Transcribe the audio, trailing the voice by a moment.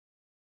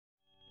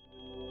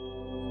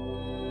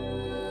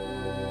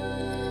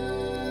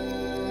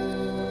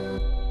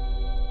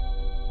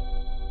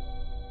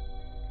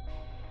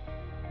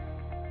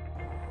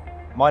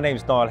My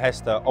name's Niall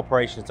Hester,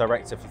 Operations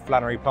Director for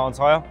Flannery Plant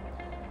Hire.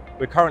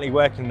 We're currently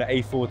working on the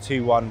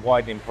A421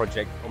 widening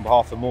project on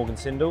behalf of Morgan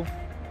Sindall.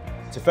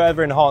 To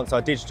further enhance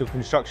our digital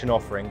construction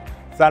offering,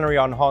 Flannery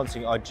are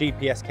enhancing our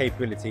GPS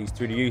capabilities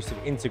through the use of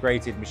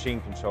integrated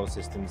machine control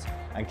systems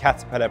and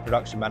Caterpillar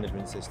production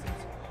management systems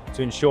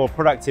to ensure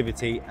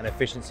productivity and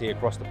efficiency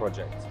across the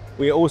project.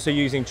 We are also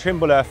using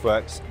Trimble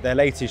Earthworks, their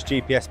latest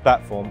GPS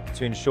platform,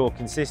 to ensure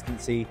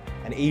consistency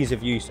and ease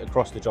of use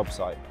across the job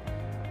site.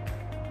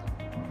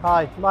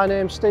 Hi, my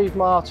name's Steve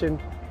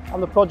Martin.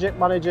 I'm the project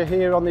manager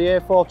here on the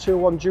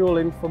A421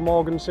 dualling for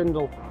Morgan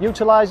Sindall.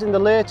 Utilising the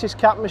latest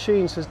Cat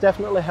machines has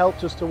definitely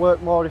helped us to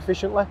work more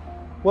efficiently.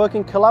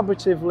 Working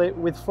collaboratively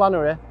with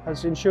Flannery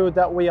has ensured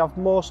that we have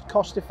most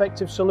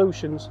cost-effective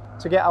solutions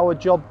to get our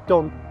job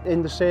done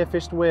in the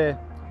safest way.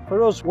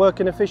 For us,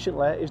 working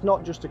efficiently is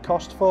not just a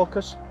cost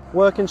focus.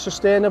 Working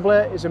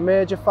sustainably is a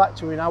major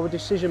factor in our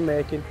decision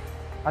making,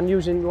 and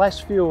using less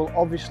fuel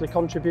obviously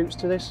contributes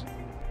to this.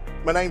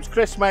 My name's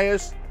Chris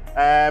Mayers.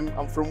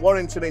 I'm from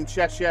Warrington in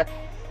Cheshire.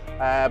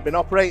 I've been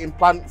operating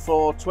plant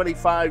for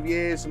 25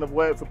 years and I've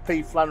worked for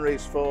P.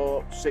 Flannery's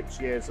for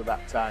 6 years of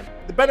that time.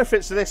 The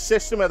benefits of this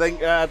system, I think,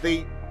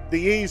 the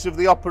ease of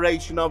the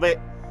operation of it,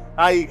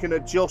 how you can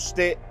adjust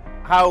it,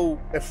 how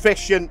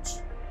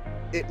efficient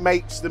it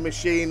makes the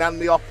machine and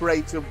the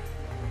operator.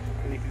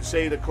 And you can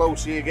see the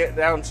closer you get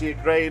down to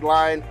your grade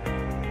line,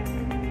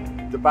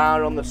 the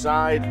bar on the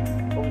side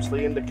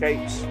obviously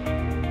indicates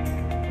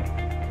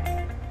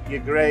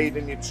your grade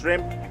and your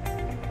trim.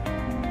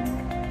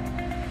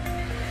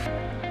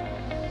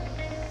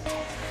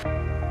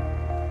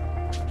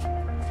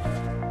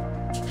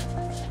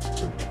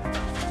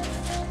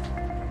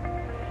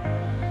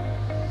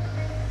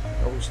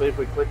 Obviously if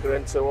we click her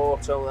into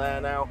auto there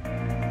now,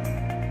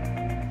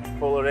 just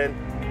pull her in,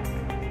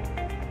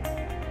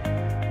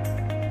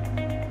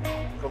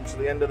 come to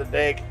the end of the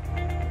dig,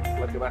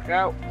 flick her back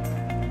out.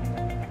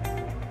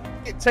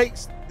 It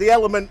takes the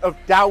element of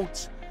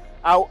doubt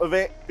out of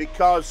it,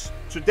 because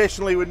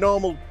traditionally with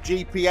normal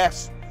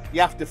GPS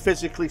you have to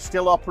physically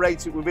still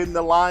operate it within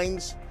the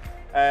lines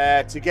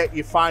to get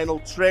your final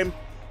trim,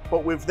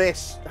 but with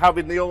this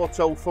having the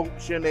auto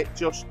function, it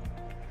just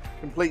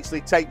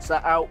completely takes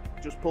that out.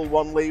 Just pull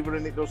one lever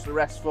and it does the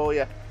rest for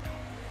you.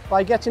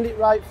 By getting it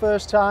right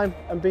first time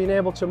and being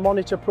able to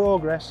monitor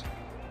progress,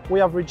 we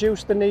have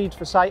reduced the need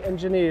for site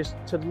engineers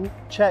to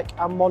check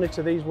and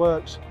monitor these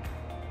works.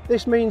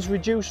 This means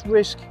reduced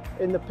risk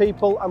in the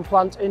people and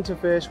plant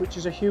interface, which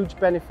is a huge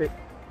benefit.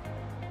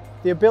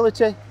 The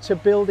ability to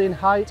build in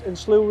height and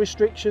slew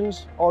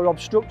restrictions or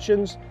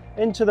obstructions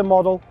into the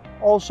model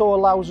also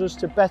allows us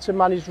to better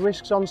manage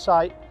risks on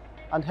site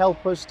and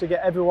help us to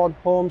get everyone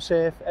home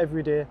safe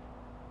every day.